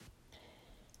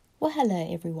Well,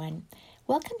 hello everyone.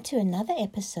 Welcome to another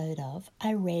episode of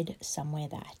I Read Somewhere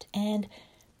That. And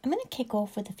I'm going to kick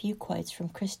off with a few quotes from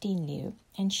Christine Liu.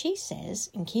 And she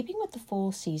says, in keeping with the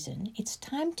fall season, it's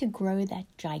time to grow that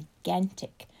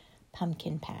gigantic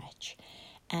pumpkin patch.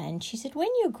 And she said, when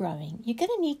you're growing, you're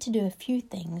going to need to do a few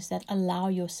things that allow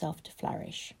yourself to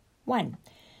flourish. 1,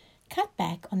 cut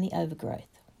back on the overgrowth.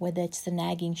 Whether it's the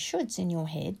nagging shoulds in your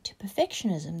head to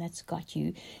perfectionism that's got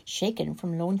you shaken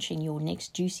from launching your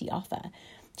next juicy offer,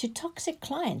 to toxic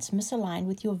clients misaligned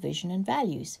with your vision and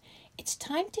values. It's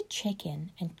time to check in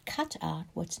and cut out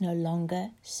what's no longer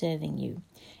serving you.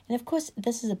 And of course,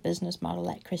 this is a business model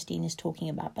that Christine is talking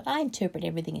about, but I interpret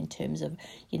everything in terms of,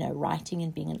 writing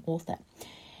and being an author.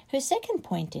 Her second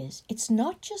point is, it's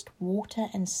not just water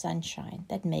and sunshine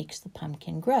that makes the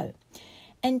pumpkin grow.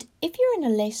 And if you're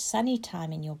in a less sunny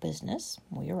time in your business,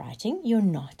 or you're writing, you're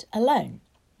not alone.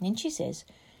 And then she says,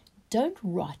 don't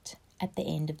rot at the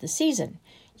end of the season.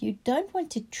 You don't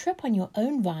want to trip on your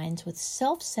own vines with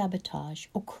self-sabotage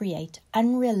or create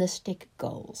unrealistic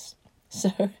goals.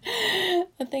 So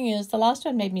the thing is, the last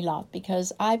one made me laugh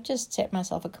because I've just set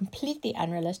myself a completely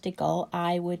unrealistic goal.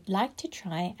 I would like to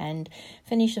try and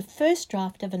finish the first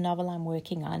draft of a novel I'm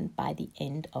working on by the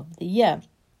end of the year.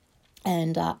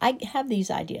 And I have these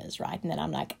ideas, right? And then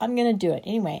I'm like, I'm going to do it.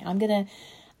 Anyway, I'm going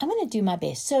to do my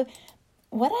best. So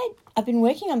I've been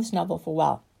working on this novel for a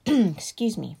while.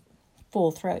 Excuse me,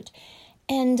 full throat.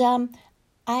 And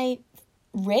I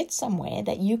read somewhere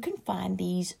that you can find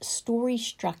these story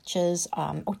structures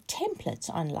or templates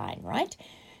online, right?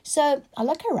 So I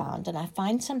look around and I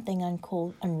find something on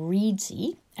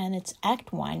Readsy, and it's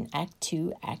Act 1, Act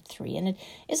 2, Act 3. And it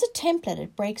is a template.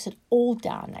 It breaks it all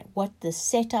down, like what the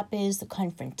setup is, the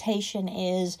confrontation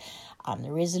is,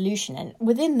 the resolution. And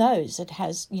within those, it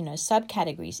has,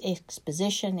 subcategories,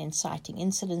 exposition, inciting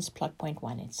incidents, plot point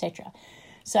 1, etc.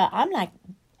 So I'm like,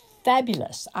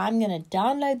 fabulous. I'm going to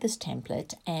download this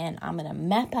template and I'm going to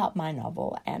map out my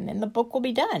novel and then the book will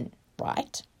be done,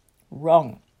 right?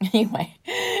 Wrong. Anyway,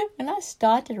 when I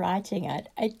started writing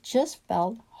it just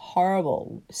felt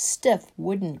horrible, stiff,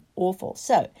 wooden, awful.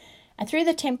 So I threw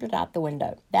the template out the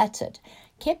window. That's it.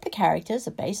 Kept the characters,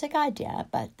 a basic idea,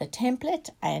 but the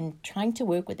template and trying to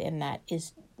work within that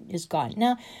is gone.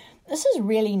 Now, this is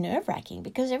really nerve-wracking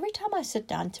because every time I sit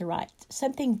down to write,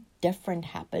 something different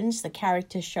happens. The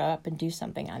characters show up and do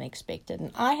something unexpected,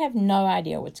 and I have no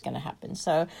idea what's going to happen.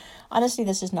 So, honestly,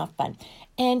 this is not fun.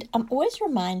 And I'm always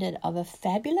reminded of a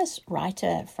fabulous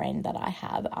writer friend that I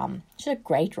have. She's a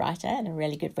great writer and a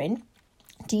really good friend,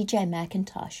 DJ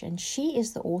McIntosh, and she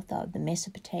is the author of the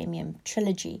Mesopotamian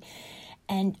trilogy.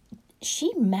 And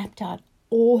she mapped out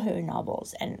all her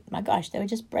novels, and my gosh, they were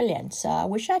just brilliant. So I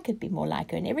wish I could be more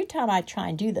like her. And every time I try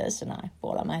and do this and I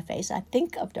fall on my face, I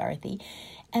think of Dorothy,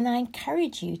 and I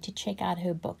encourage you to check out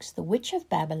her books. The Witch of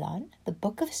Babylon, The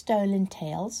Book of Stolen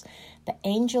Tales, The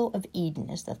Angel of Eden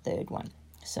is the third one.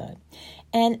 So,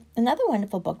 and another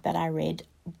wonderful book that I read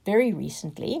very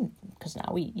recently, because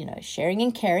now we, sharing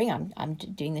and caring. I'm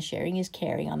doing the sharing is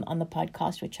caring on the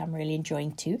podcast, which I'm really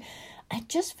enjoying too. I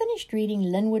just finished reading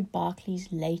Linwood Barclay's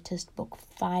latest book,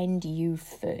 Find You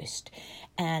First.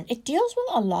 And it deals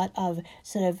with a lot of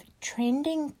sort of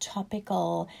trending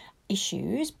topical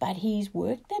issues, but he's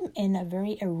worked them in a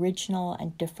very original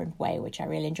and different way, which I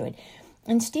really enjoyed.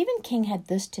 And Stephen King had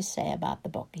this to say about the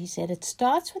book. He said, it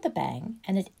starts with a bang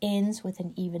and it ends with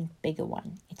an even bigger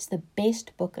one. It's the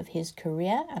best book of his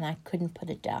career and I couldn't put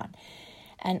it down.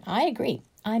 And I agree.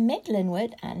 I met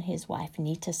Linwood and his wife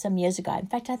Nita some years ago. In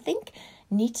fact, I think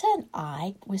Nita and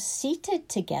I were seated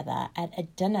together at a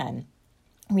dinner.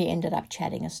 We ended up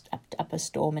chatting up a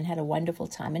storm and had a wonderful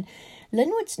time. And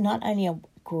Linwood's not only a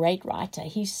great writer,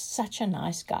 he's such a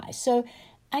nice guy. So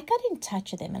I got in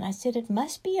touch with him and I said, it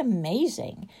must be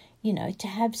amazing, to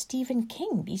have Stephen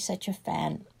King be such a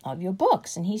fan of your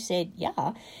books. And he said,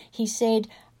 yeah. He said,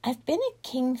 I've been a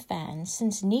King fan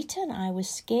since Nita and I were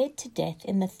scared to death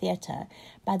in the theatre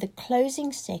by the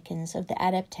closing seconds of the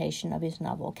adaptation of his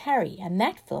novel Carrie, and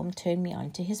that film turned me on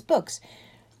to his books.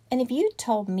 And if you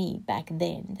told me back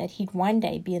then that he'd one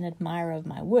day be an admirer of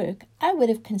my work, I would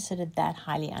have considered that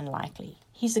highly unlikely.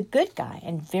 He's a good guy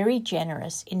and very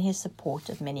generous in his support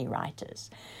of many writers.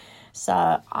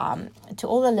 So to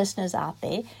all the listeners out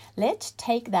there, let's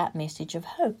take that message of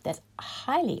hope that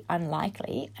highly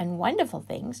unlikely and wonderful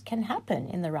things can happen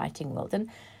in the writing world. And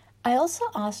I also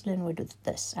asked Linwood with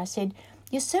this. I said,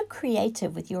 you're so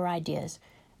creative with your ideas.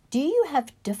 Do you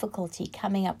have difficulty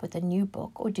coming up with a new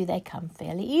book or do they come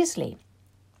fairly easily?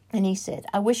 And he said,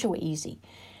 I wish it were easy.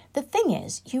 The thing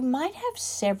is, you might have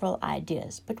several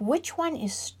ideas, but which one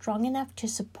is strong enough to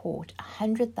support a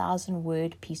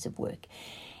 100,000-word piece of work?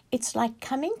 It's like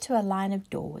coming to a line of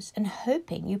doors and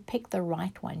hoping you pick the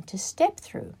right one to step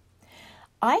through.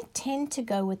 I tend to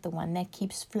go with the one that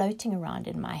keeps floating around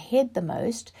in my head the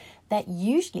most. That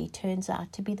usually turns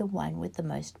out to be the one with the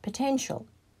most potential.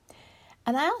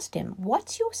 And I asked him,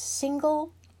 what's your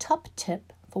single top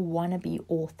tip for wannabe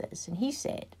authors? And he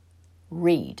said,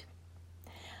 read.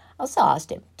 I also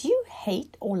asked him, do you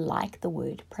hate or like the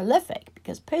word prolific?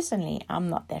 Because personally, I'm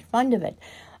not that fond of it.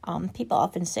 People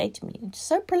often say to me, it's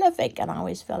so prolific, and I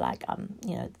always feel like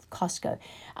Costco.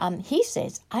 He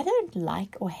says, I don't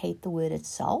like or hate the word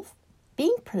itself.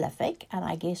 Being prolific, and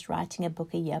I guess writing a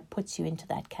book a year puts you into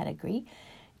that category,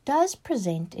 does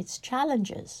present its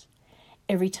challenges.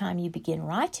 Every time you begin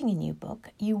writing a new book,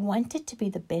 you want it to be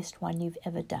the best one you've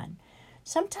ever done.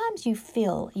 Sometimes you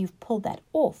feel you've pulled that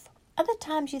off. Other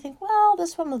times you think, well,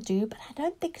 this one will do, but I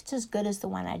don't think it's as good as the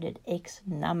one I did X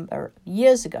number of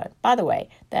years ago. By the way,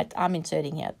 that I'm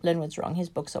inserting here, Linwood's wrong. His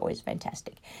books are always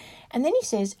fantastic. And then he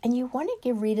says, and you want to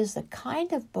give readers the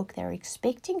kind of book they're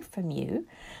expecting from you,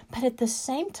 but at the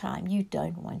same time, you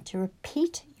don't want to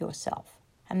repeat yourself.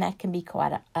 And that can be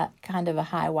quite a kind of a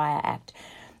high wire act.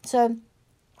 So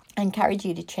I encourage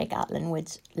you to check out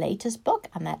Linwood's latest book,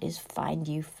 and that is Find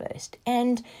You First.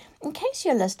 And in case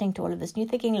you're listening to all of this and you're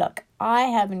thinking, look, I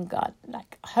haven't got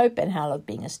hope in hell of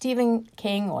being a Stephen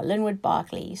King or Linwood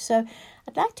Barclay. So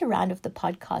I'd like to round off the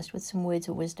podcast with some words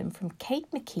of wisdom from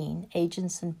Kate McKean,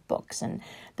 Agents and Books. And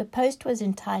the post was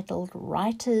entitled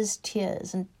Writer's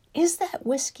Tears. And is that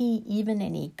whiskey even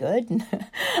any good?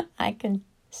 I can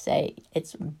say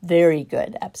it's very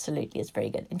good. Absolutely, it's very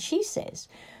good. And she says,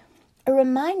 a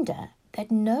reminder that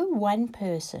no one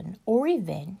person or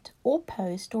event or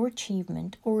post or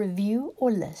achievement or review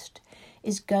or list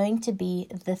is going to be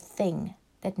the thing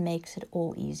that makes it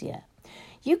all easier.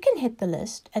 You can hit the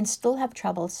list and still have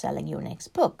trouble selling your next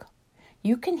book.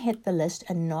 You can hit the list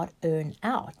and not earn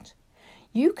out.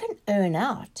 You can earn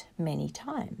out many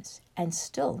times and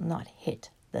still not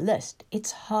hit the list.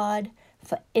 It's hard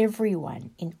for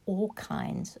everyone in all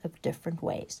kinds of different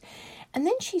ways. And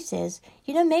then she says,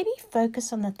 maybe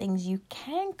focus on the things you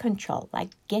can control, like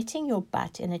getting your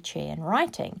butt in a chair and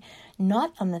writing,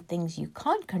 not on the things you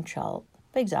can't control,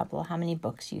 for example, how many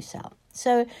books you sell.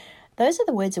 So those are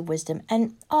the words of wisdom.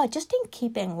 And just in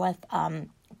keeping with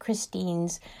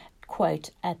Christine's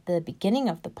quote at the beginning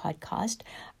of the podcast,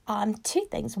 two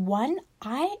things. One,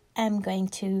 I am going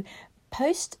to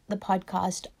post the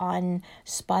podcast on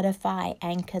Spotify,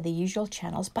 Anchor, the usual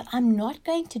channels, but I'm not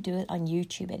going to do it on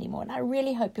YouTube anymore. And I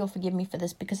really hope you'll forgive me for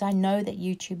this, because I know that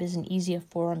YouTube is an easier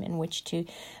forum in which to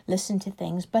listen to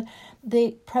things. But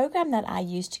the program that I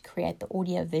use to create the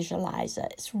audio visualizer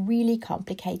is really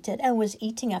complicated and was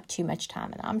eating up too much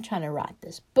time. And I'm trying to write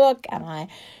this book, and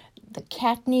the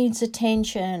cat needs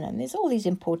attention, and there's all these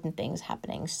important things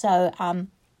happening. So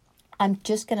I'm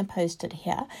just going to post it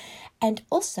here. And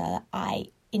also, I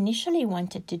initially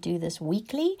wanted to do this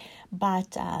weekly,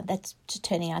 but that's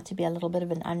turning out to be a little bit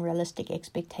of an unrealistic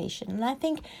expectation. And I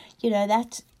think,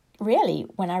 that's really,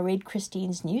 when I read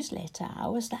Christine's newsletter, I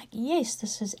was like, yes,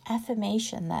 this is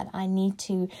affirmation that I need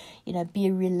to,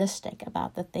 be realistic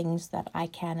about the things that I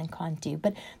can and can't do.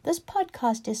 But this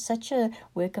podcast is such a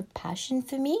work of passion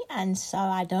for me, and so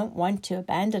I don't want to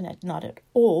abandon it, not at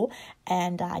all.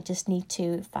 And I just need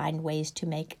to find ways to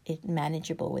make it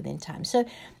manageable within time. So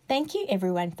thank you,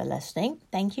 everyone, for listening.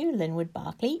 Thank you, Linwood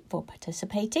Barclay, for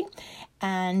participating.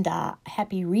 And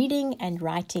happy reading and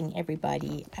writing,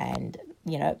 everybody. And,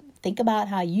 think about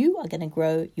how you are going to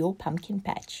grow your pumpkin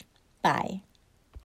patch. Bye.